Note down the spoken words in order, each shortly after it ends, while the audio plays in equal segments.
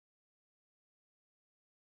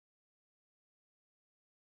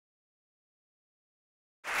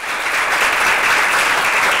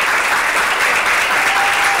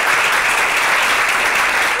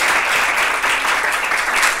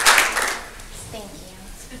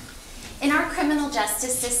In our criminal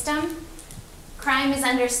justice system, crime is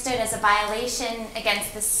understood as a violation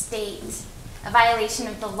against the state, a violation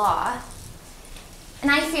of the law.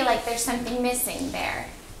 And I feel like there's something missing there.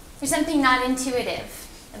 There's something not intuitive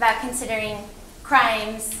about considering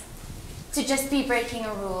crimes to just be breaking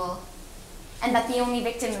a rule, and that the only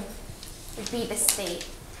victim would be the state.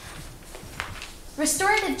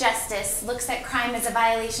 Restorative justice looks at crime as a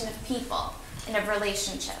violation of people and of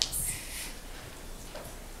relationships.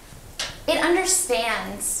 It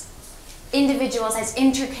understands individuals as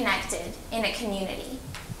interconnected in a community.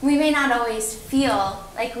 We may not always feel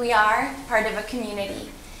like we are part of a community,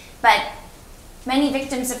 but many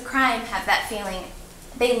victims of crime have that feeling.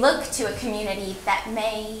 They look to a community that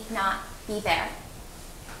may not be there.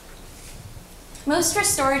 Most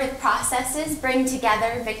restorative processes bring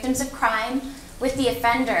together victims of crime with the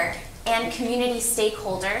offender and community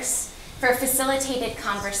stakeholders for a facilitated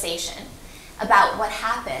conversation about what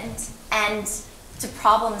happened and to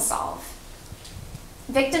problem solve.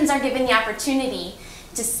 Victims are given the opportunity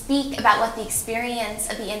to speak about what the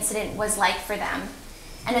experience of the incident was like for them,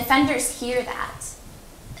 and offenders hear that.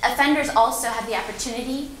 Offenders also have the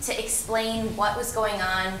opportunity to explain what was going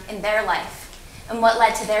on in their life and what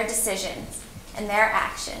led to their decisions and their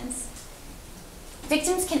actions.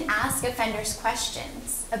 Victims can ask offenders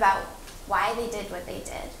questions about why they did what they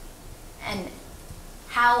did and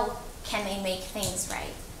how can they make things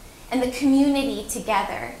right. And the community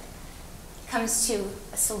together comes to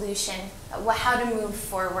a solution of how to move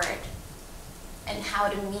forward and how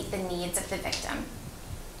to meet the needs of the victim.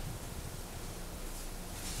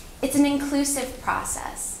 It's an inclusive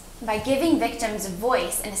process. By giving victims a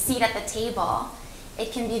voice and a seat at the table,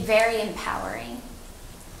 it can be very empowering.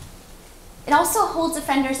 It also holds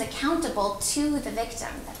offenders accountable to the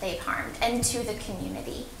victim that they've harmed and to the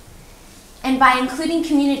community. And by including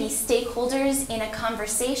community stakeholders in a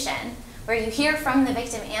conversation where you hear from the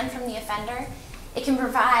victim and from the offender, it can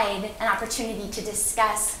provide an opportunity to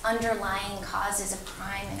discuss underlying causes of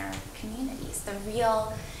crime in our communities, the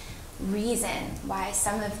real reason why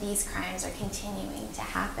some of these crimes are continuing to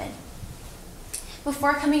happen.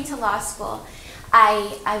 Before coming to law school,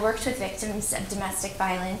 I worked with victims of domestic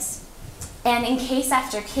violence, and in case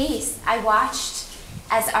after case, I watched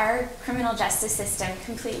as our criminal justice system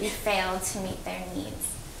completely failed to meet their needs.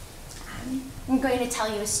 I'm going to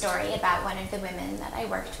tell you a story about one of the women that I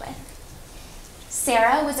worked with.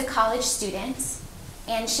 Sarah was a college student,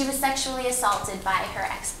 and she was sexually assaulted by her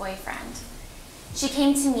ex-boyfriend. She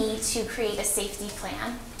came to me to create a safety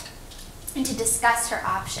plan and to discuss her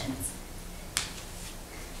options.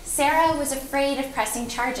 Sarah was afraid of pressing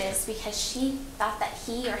charges because she thought that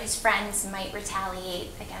he or his friends might retaliate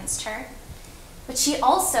against her. But she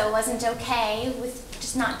also wasn't okay with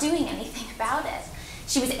just not doing anything about it.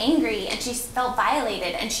 She was angry and she felt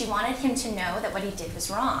violated, and she wanted him to know that what he did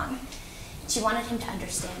was wrong. She wanted him to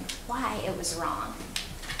understand why it was wrong.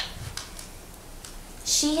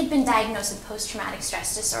 She had been diagnosed with post-traumatic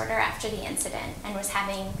stress disorder after the incident and was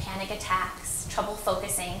having panic attacks, trouble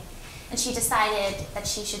focusing, and she decided that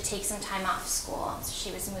she should take some time off school, so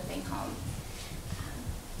she was moving home.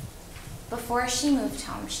 Before she moved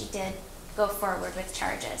home, she did go forward with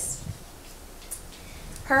charges.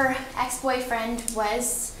 Her ex-boyfriend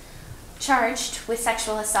was charged with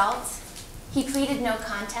sexual assault. He pleaded no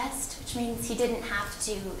contest, which means he didn't have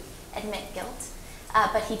to admit guilt,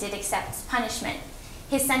 but he did accept punishment.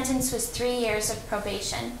 His sentence was 3 years of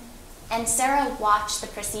probation, and Sarah watched the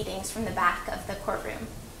proceedings from the back of the courtroom.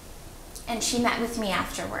 And she met with me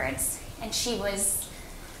afterwards, and she was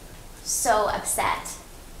so upset.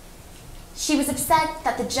 She was upset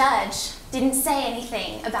that the judge didn't say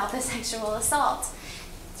anything about the sexual assault.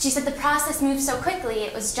 She said the process moved so quickly,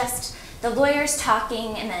 it was just the lawyers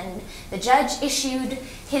talking, and then the judge issued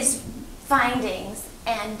his findings,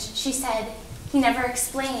 and she said he never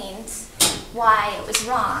explained why it was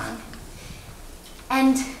wrong.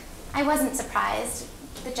 And I wasn't surprised.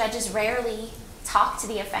 The judges rarely talk to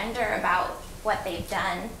the offender about what they've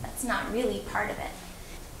done. That's not really part of it.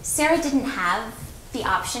 Sarah didn't have the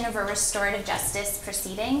option of a restorative justice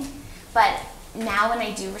proceeding, but now when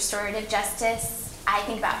I do restorative justice, I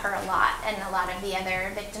think about her a lot and a lot of the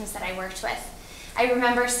other victims that I worked with. I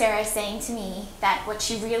remember Sarah saying to me that what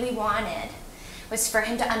she really wanted was for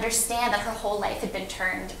him to understand that her whole life had been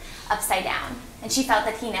turned upside down. And she felt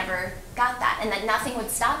that he never got that, and that nothing would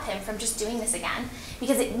stop him from just doing this again.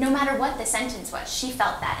 Because no matter what the sentence was, she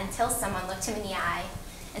felt that until someone looked him in the eye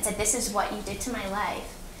and said, "This is what you did to my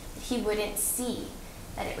life," that he wouldn't see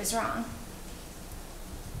that it was wrong.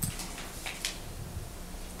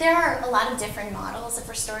 There are a lot of different models of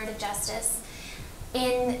restorative justice.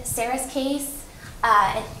 In Sarah's case,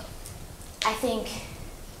 I think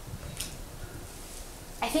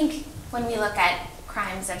when we look at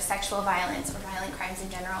crimes of sexual violence or violent crimes in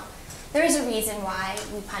general, there is a reason why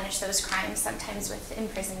we punish those crimes, sometimes with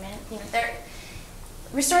imprisonment.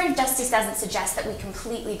 Restorative justice doesn't suggest that we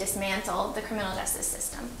completely dismantle the criminal justice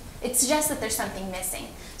system. It suggests that there's something missing.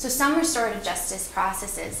 So some restorative justice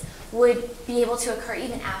processes would be able to occur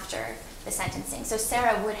even after the sentencing. So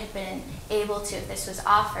Sarah would have been able to, if this was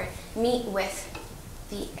offered, meet with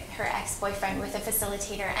her ex-boyfriend, with a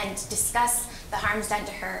facilitator, and discuss the harms done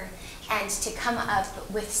to her, and to come up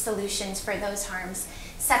with solutions for those harms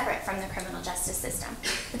separate from the criminal justice system.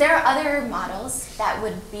 But there are other models that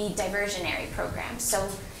would be diversionary programs. So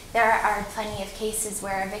there are plenty of cases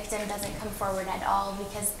where a victim doesn't come forward at all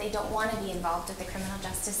because they don't want to be involved with the criminal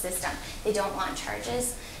justice system. They don't want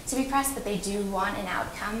charges to be pressed, but they do want an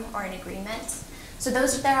outcome or an agreement. So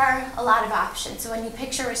there are a lot of options. So when you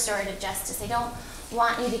picture restorative justice, they don't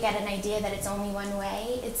want you to get an idea that it's only one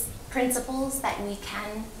way. It's principles that we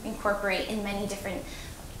can incorporate in many different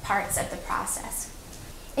parts of the process.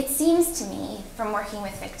 It seems to me, from working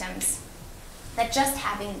with victims, that just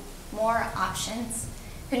having more options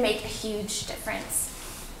could make a huge difference.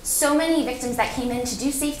 So many victims that came in to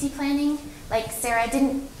do safety planning, like Sarah,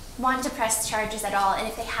 didn't want to press charges at all, and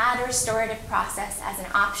if they had a restorative process as an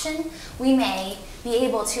option, we may be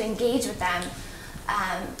able to engage with them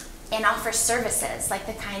and offer services like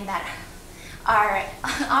the kind that are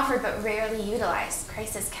offered but rarely utilized: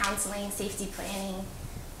 crisis counseling, safety planning,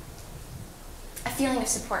 a feeling of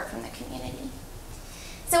support from the community.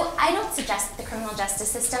 So I don't suggest the criminal justice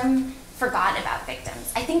system forgot about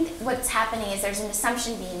victims. I think what's happening is there's an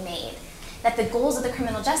assumption being made that the goals of the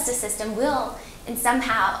criminal justice system will in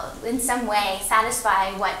some way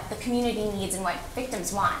satisfy what the community needs and what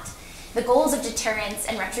victims want. The goals of deterrence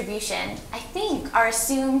and retribution, I think, are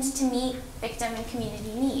assumed to meet victim and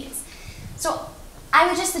community needs. So I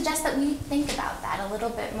would just suggest that we think about that a little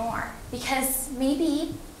bit more, because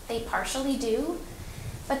maybe they partially do,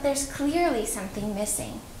 but there's clearly something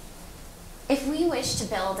missing. If we wish to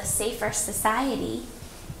build a safer society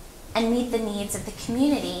and meet the needs of the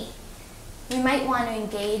community, we might want to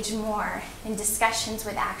engage more in discussions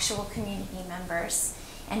with actual community members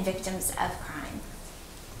and victims of crime.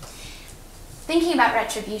 Thinking about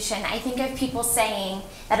retribution, I think of people saying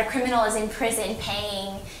that a criminal is in prison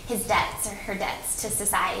paying his debts or her debts to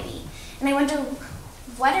society. And I wonder,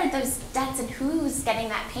 what are those debts and who's getting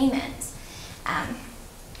that payment?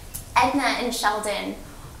 Edna and Sheldon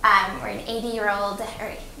were an 80-year-old,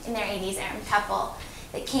 or in their 80s, couple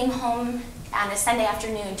that came home on a Sunday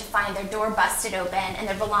afternoon to find their door busted open and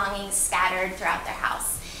their belongings scattered throughout their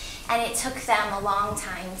house. And it took them a long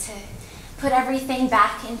time to put everything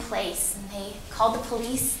back in place. And they called the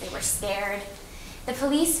police. They were scared. The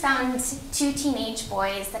police found 2 teenage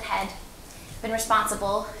boys that had been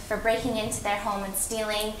responsible for breaking into their home and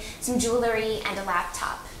stealing some jewelry and a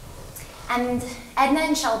laptop. And Edna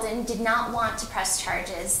and Sheldon did not want to press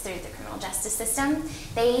charges through the criminal justice system.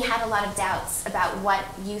 They had a lot of doubts about what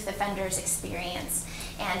youth offenders experience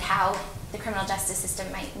and how the criminal justice system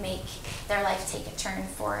might make their life take a turn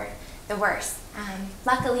for the worse.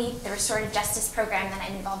 Luckily, the restorative justice program that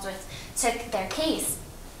I'm involved with took their case.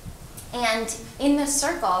 And in the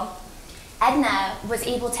circle, Edna was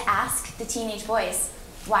able to ask the teenage boys,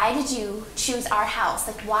 why did you choose our house?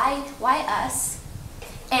 Like, why us?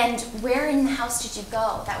 And where in the house did you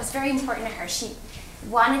go? That was very important to her. She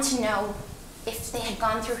wanted to know if they had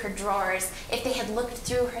gone through her drawers, if they had looked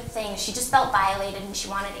through her things. She just felt violated and she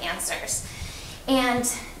wanted answers. And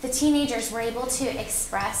the teenagers were able to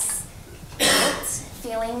express guilt,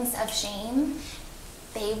 feelings of shame.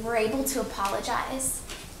 They were able to apologize.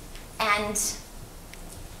 And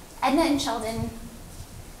Edna and Sheldon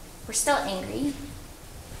were still angry.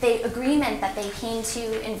 The agreement that they came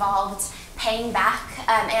to involved paying back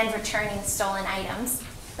and returning stolen items,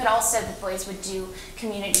 but also the boys would do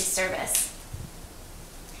community service.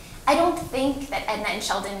 I don't think that Edna and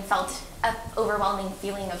Sheldon felt an overwhelming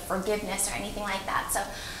feeling of forgiveness or anything like that, so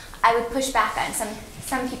I would push back on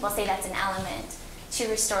some people say that's an element to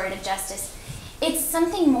restorative justice. It's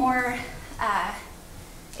something more,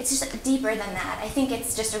 it's just deeper than that. I think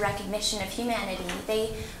it's just a recognition of humanity.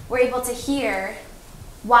 They were able to hear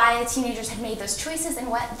why the teenagers had made those choices and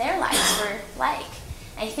what their lives were like.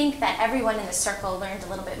 I think that everyone in the circle learned a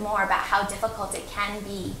little bit more about how difficult it can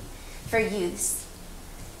be for youths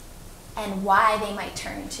and why they might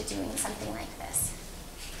turn to doing something like this.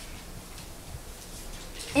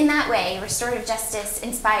 In that way, restorative justice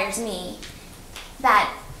inspires me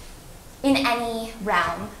that in any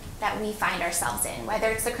realm that we find ourselves in,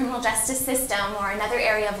 whether it's the criminal justice system or another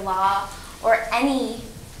area of law or any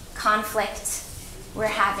conflict we're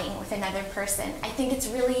having with another person. I think it's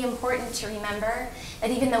really important to remember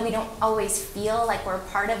that even though we don't always feel like we're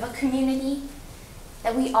part of a community,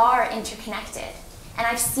 that we are interconnected. And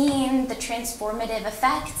I've seen the transformative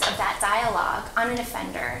effects of that dialogue on an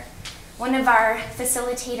offender. One of our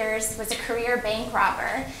facilitators was a career bank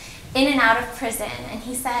robber in and out of prison, and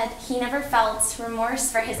he said he never felt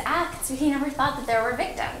remorse for his acts. He never thought that there were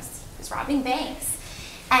victims. He was robbing banks.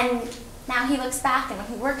 And now he looks back and when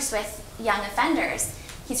he works with young offenders,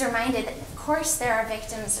 he's reminded that of course there are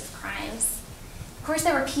victims of crimes. Of course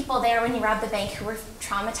there were people there when he robbed the bank who were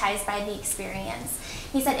traumatized by the experience.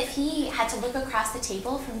 He said if he had to look across the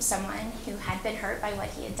table from someone who had been hurt by what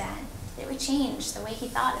he had done, it would change the way he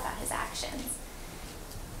thought about his actions.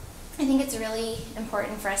 I think it's really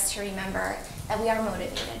important for us to remember that we are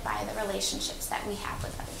motivated by the relationships that we have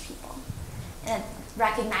with other people. And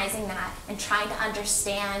recognizing that and trying to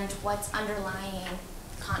understand what's underlying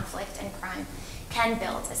conflict and crime can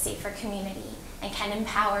build a safer community and can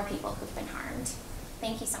empower people who've been harmed.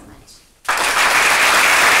 Thank you so much.